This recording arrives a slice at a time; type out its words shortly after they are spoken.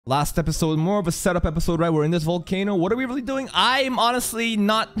Last episode, more of a setup episode, right? We're in this volcano. What are we really doing? I'm honestly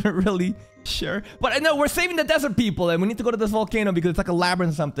not really sure. But I know we're saving the desert people and we need to go to this volcano because it's like a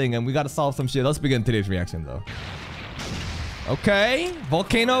labyrinth or something and we gotta solve some shit. Let's begin today's reaction though. Okay,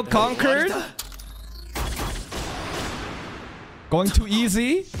 volcano conquered. Going too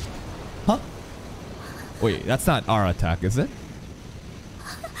easy. Huh? Wait, that's not our attack, is it?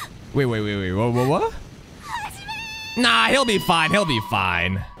 Wait. What? Nah, he'll be fine. He'll be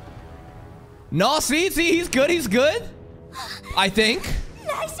fine. No, see, he's good. He's good. I think.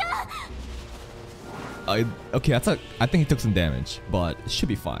 Okay, I think he took some damage, but it should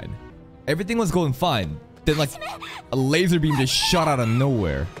be fine. Everything was going fine. Then, like, a laser beam just shot out of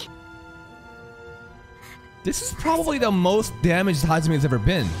nowhere. This is probably the most damaged Hajime has ever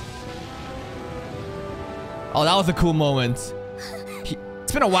been. Oh, that was a cool moment.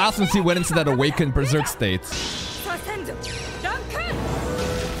 It's been a while since he went into that awakened berserk state.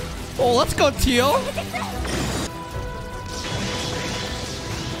 Oh, let's go, Teal.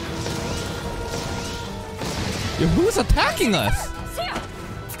 Yo, who's attacking us?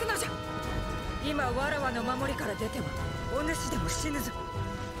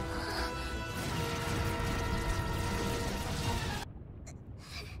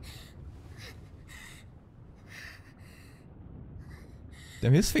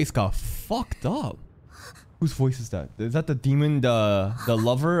 Damn, his face got fucked up. Whose voice is that? Is that the demon, the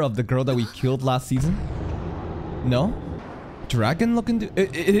lover of the girl that we killed last season? No? Dragon looking dude?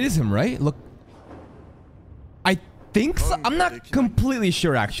 It is him, right? Look. I think so. I'm not completely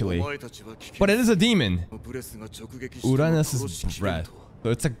sure actually. But it is a demon. Uranus's breath.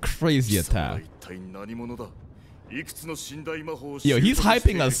 So it's a crazy attack. Yo, he's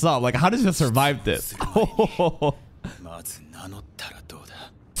hyping us up. Like, how did you survive this?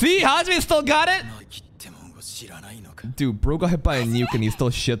 See, Hajime still got it? Dude, bro got hit by a nuke and he's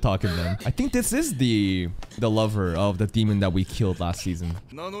still shit talking them. I think this is the lover of the demon that we killed last season.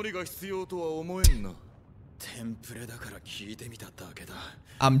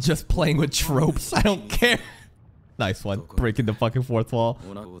 I'm just playing with tropes. I don't care. Nice one. Breaking the fucking fourth wall.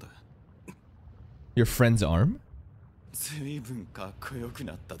 Your friend's arm?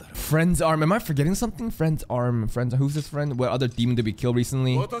 Friend's arm. Am I forgetting something? Friend's arm. Friend's. Who's this friend? What other demon did we kill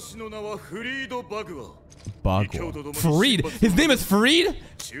recently? Bagua. Freid. His name is Freid?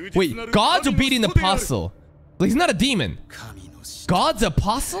 Wait, God's obedient apostle. Well, he's not a demon. God's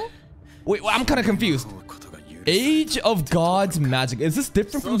apostle? Wait, I'm kind of confused. Age of God's magic. Is this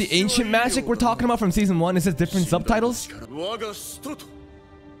different from the ancient magic we're talking about from season 1? Is this different subtitles?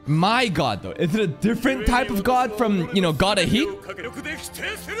 My god, though. Is it a different type of god from, you know, God of Heat?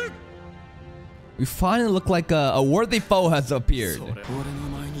 We finally look like a worthy foe has appeared.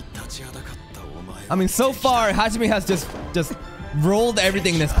 I mean, so far, Hajime has just rolled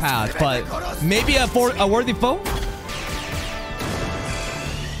everything in his path, but maybe a worthy foe?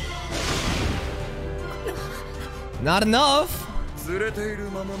 Not enough.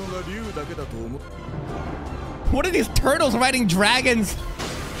 What are these turtles riding dragons?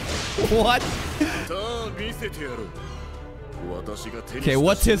 What? Okay,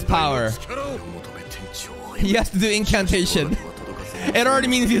 what's his power? He has to do incantation. It already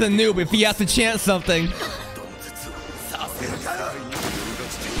means he's a noob if he has to chant something.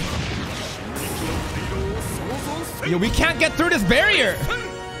 Yo, we can't get through this barrier.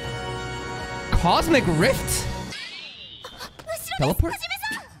 Cosmic Rift? Teleport?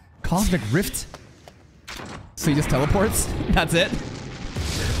 Cosmic Rift? So he just teleports? That's it?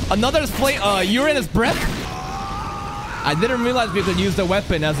 Another flame, Uranus breath? I didn't realize we could use the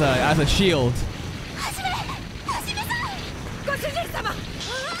weapon as a shield.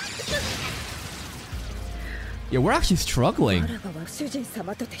 Yeah, we're actually struggling.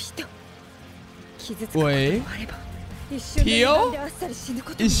 Wait. Tio?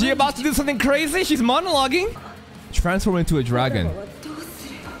 Is she about to do something crazy? She's monologuing? Transform into a dragon.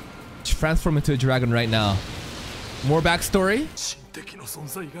 Transform into a dragon right now. More backstory?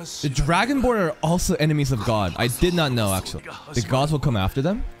 The Dragonborn are also enemies of God. I did not know, actually. The gods will come after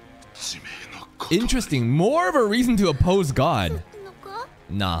them? Interesting. More of a reason to oppose God.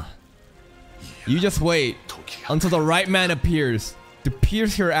 Nah. You just wait until the right man appears to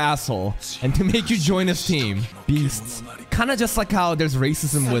pierce your asshole and to make you join his team. Beasts. Kinda just like how there's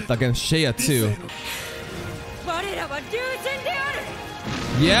racism with against Shea too.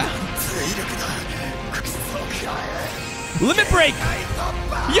 Yeah? Limit break!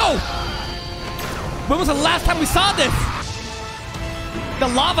 Yo! When was the last time we saw this? The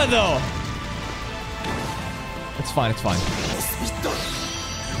lava though. It's fine, it's fine.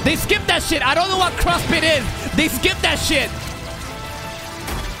 They skipped that shit. I don't know what CrossFit is. They skipped that shit.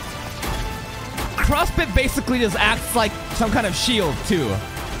 crossbit basically just acts like some kind of shield too.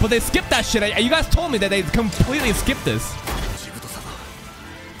 But they skipped that shit. You guys told me that they completely skipped this.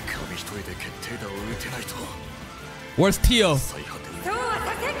 Where's Tio?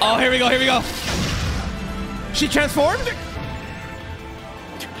 Oh, here we go, here we go. She transformed?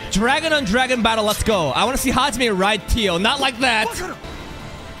 Dragon on dragon battle, let's go. I want to see Hajime ride Tio. Not like that.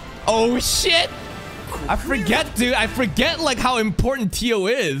 Oh, shit. I forget, dude. I forget, like, how important Tio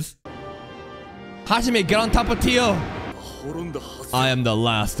is. Hajime, get on top of Tio. I am the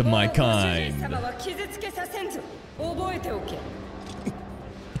last of my kind.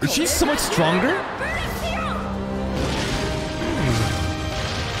 Is she so much stronger?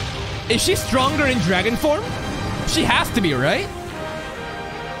 Is she stronger in dragon form? She has to be, right?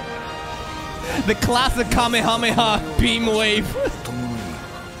 The classic Kamehameha beam wave.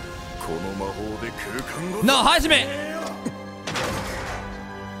 No, Hajime!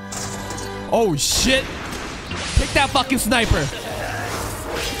 Oh, shit. Pick that fucking sniper.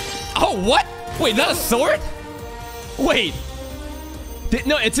 Oh, what? Wait, not a sword? Wait.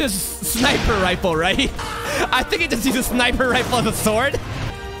 No, it's a sniper rifle, right? I think it just uses a sniper rifle as a sword.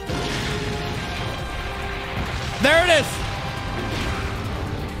 There it is.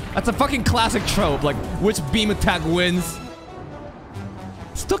 That's a fucking classic trope. Like, which beam attack wins?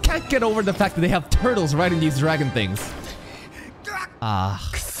 Still can't get over the fact that they have turtles riding these dragon things.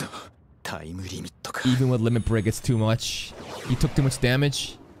 Ah. Even with limit break, it's too much. He took too much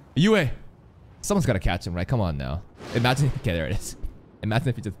damage. Yue! Someone's gotta catch him, right? Come on now. Imagine. Okay, there it is. Imagine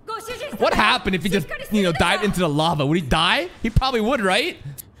if he just... What happened if he just, you know, dived into the lava? Would he die? He probably would, right?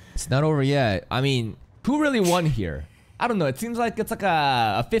 It's not over yet. I mean, who really won here? I don't know. It seems like it's like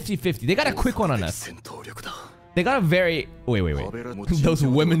a 50-50. They got a quick one on us. They got a very... Wait. Those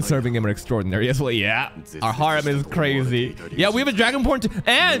women serving him are extraordinary as well. Yeah. Our harem is crazy. Yeah, we have a dragonborn too.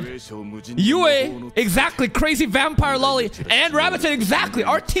 And Yue, exactly. Crazy vampire lolly. And Rabbit, exactly.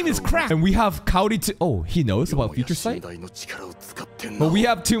 Our team is cracked. And we have Kaori too. Oh, he knows about Future Sight? But we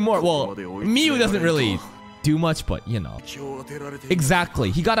have two more. Well, Miyu doesn't really do much, but you know.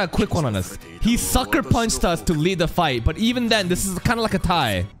 Exactly. He got a quick one on us. He sucker punched us to lead the fight. But even then, this is kind of like a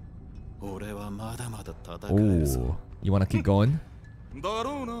tie. Oh, you want to keep going?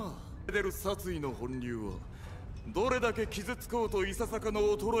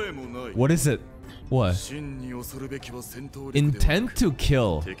 What is it? What? Intent to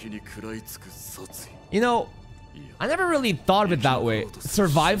kill. You know, I never really thought of it that way.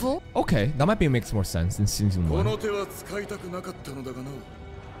 Survival? Okay, that might makes more sense in season 1.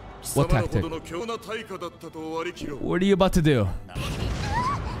 What tactic? What are you about to do?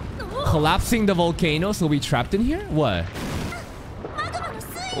 Collapsing the volcano so we trapped in here? What?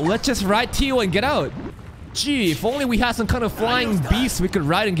 Let's just ride Tio and get out. Gee, if only we had some kind of flying beast we could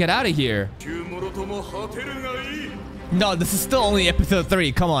ride and get out of here. No, this is still only episode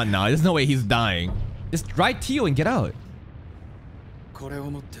 3. Come on now. There's no way he's dying. Just ride Tio and get out.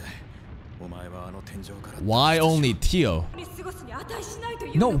 Why only Tio?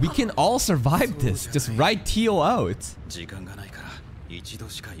 No, we can all survive this. Just ride Tio out.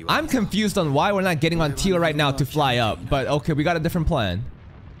 I'm confused on why we're not getting on Tio right now to fly up. But okay, we got a different plan.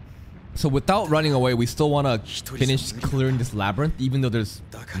 So without running away, we still want to finish clearing this labyrinth, even though there's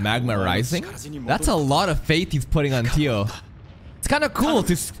magma rising. That's a lot of faith he's putting on Tio. It's kind of cool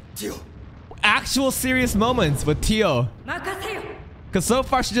to... Actual serious moments with Tio. Because so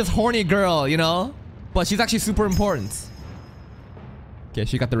far she's just horny girl, you know? But she's actually super important. Okay,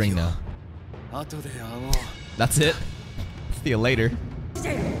 she got the ring now. That's it. See you later.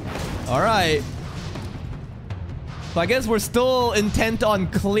 Alright. So I guess we're still intent on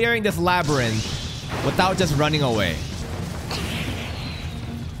clearing this labyrinth without just running away.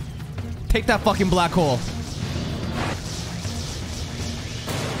 Take that fucking black hole.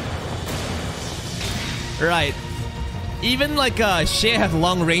 Right. Even like Shea has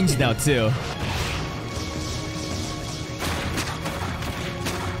long range now too.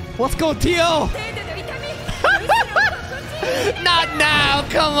 Let's go, Tio! Not now,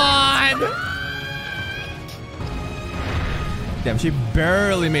 come on! Damn, she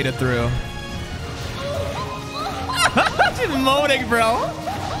barely made it through. She's moaning, bro.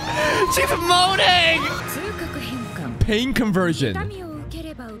 She's moaning! Pain conversion.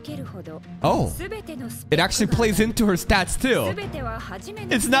 Oh, it actually plays into her stats too.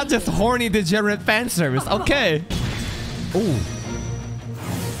 It's not just horny degenerate fan service. Okay. Oh.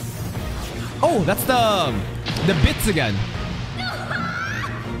 Oh, that's the bits again.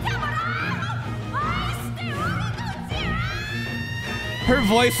 Her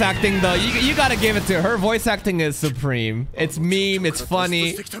voice acting though, you gotta give it to her. Her voice acting is supreme. It's meme, it's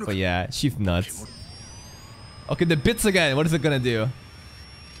funny. But yeah, she's nuts. Okay, the bits again. What is it gonna do?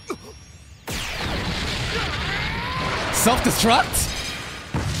 Self-destruct?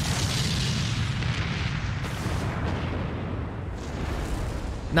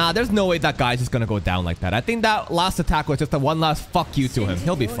 Nah, there's no way that guy's just gonna go down like that. I think that last attack was just a one last fuck you to him.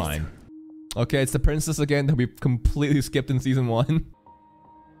 He'll be fine. Okay, it's the princess again that we completely skipped in season 1.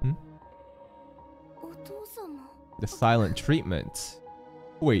 The silent treatment.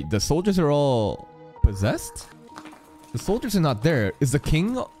 Wait, the soldiers are all possessed? The soldiers are not there. Is the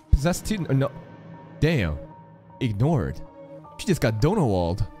king possessed too? No. Damn. Ignored. She just got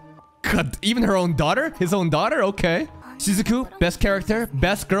Donowalled. God, even her own daughter? His own daughter? Okay. Shizuku, best character.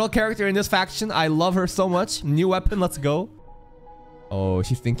 Best girl character in this faction. I love her so much. New weapon, let's go. Oh,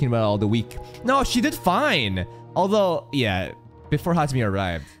 she's thinking about all the weak. No, she did fine. Although, yeah, before Hajime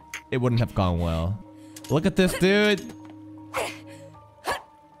arrived, it wouldn't have gone well. Look at this, dude.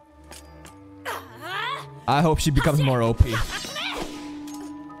 I hope she becomes more OP.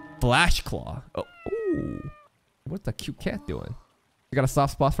 Flash Claw. Oh, ooh. What's that cute cat doing? You got a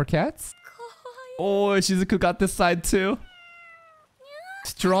soft spot for cats? Oh, Shizuku got this side too.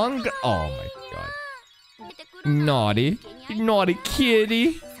 Strong. Oh my god. Naughty. Naughty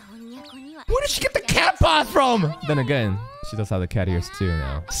kitty. Where did she get the cat paw from? Then again, she does have the cat ears too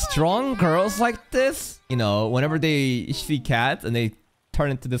now. Strong girls like this, you know, whenever they see cats and they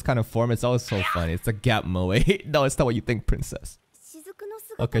turn into this kind of form, it's always so funny. It's a gap moe. No, it's not what you think, princess.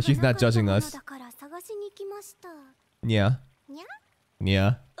 Okay, she's not judging us. Yeah.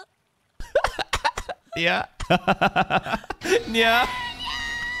 Yeah. Yeah. Yeah.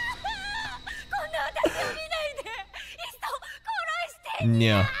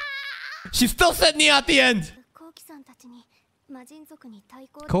 Yeah. She still said Nya at the end!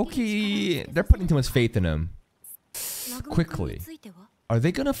 Koki, they're putting too much faith in him. Quickly. Are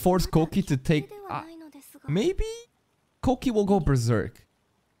they gonna force Koki to take... maybe? Koki will go berserk.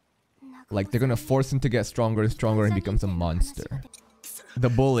 Like, they're gonna force him to get stronger and stronger and becomes a monster. The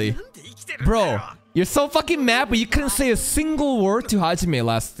bully. Bro, you're so fucking mad, but you couldn't say a single word to Hajime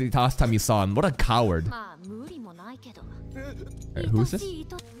last time you saw him. What a coward. Right, who's this?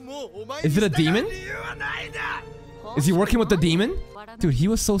 Is it a demon? Is he working with the demon? Dude, he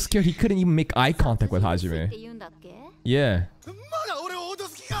was so scared he couldn't even make eye contact with Hajime. Yeah.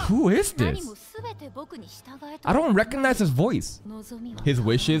 Who is this? I don't recognize his voice. His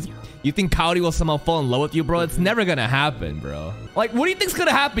wishes? You think Kaori will somehow fall in love with you, bro? It's never gonna happen, bro. Like, what do you think's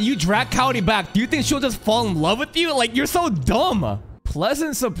gonna happen? You drag Kaori back. Do you think she'll just fall in love with you? Like, you're so dumb.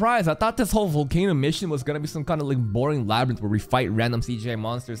 Pleasant surprise. I thought this whole volcano mission was gonna be some kind of like boring labyrinth where we fight random CGI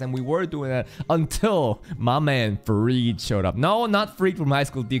monsters, and we were doing that until my man Freid showed up. No, not Freid from High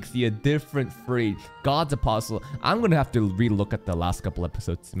School DxD, a different Freid. God's apostle. I'm gonna have to relook at the last couple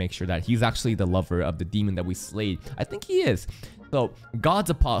episodes to make sure that he's actually the lover of the demon that we slayed. I think he is. So, God's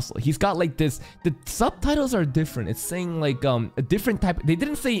apostle. He's got like this. The subtitles are different. It's saying like a different type. They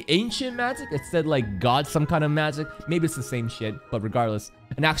didn't say ancient magic. It said like God, some kind of magic. Maybe it's the same shit. But regardless,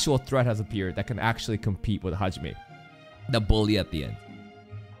 an actual threat has appeared that can actually compete with Hajime. The bully at the end.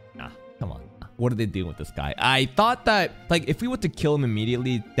 Nah, come on. What are they doing with this guy? I thought that, like, if we were to kill him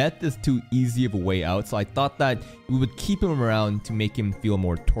immediately, death is too easy of a way out. So I thought that we would keep him around to make him feel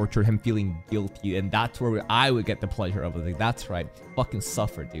more tortured, him feeling guilty. And that's where I would get the pleasure of it. Like, that's right. Fucking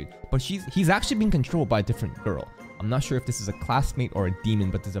suffer, dude. But he's actually being controlled by a different girl. I'm not sure if this is a classmate or a demon,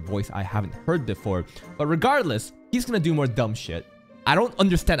 but there's a voice I haven't heard before. But regardless, he's gonna do more dumb shit. I don't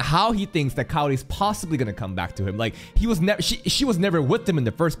understand how he thinks that Kaori's possibly gonna come back to him. Like, he was never, she was never with him in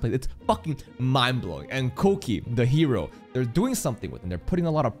the first place. It's fucking mind-blowing. And Koki, the hero, they're doing something with him. They're putting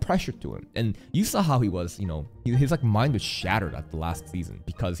a lot of pressure to him. And you saw how he was, you know, his like mind was shattered at the last season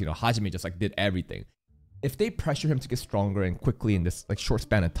because, you know, Hajime just like did everything. If they pressure him to get stronger and quickly in this like short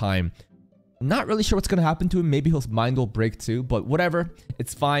span of time, not really sure what's gonna happen to him. Maybe his mind will break too, but whatever.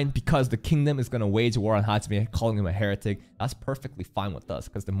 It's fine because the kingdom is gonna wage war on Hajime, calling him a heretic. That's perfectly fine with us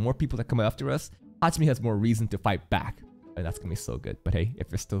because the more people that come after us, Hajime has more reason to fight back. And that's gonna be so good. But hey, if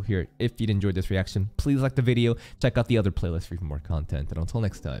you're still here, if you'd enjoyed this reaction, please like the video. Check out the other playlist for even more content. And until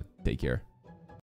next time, take care.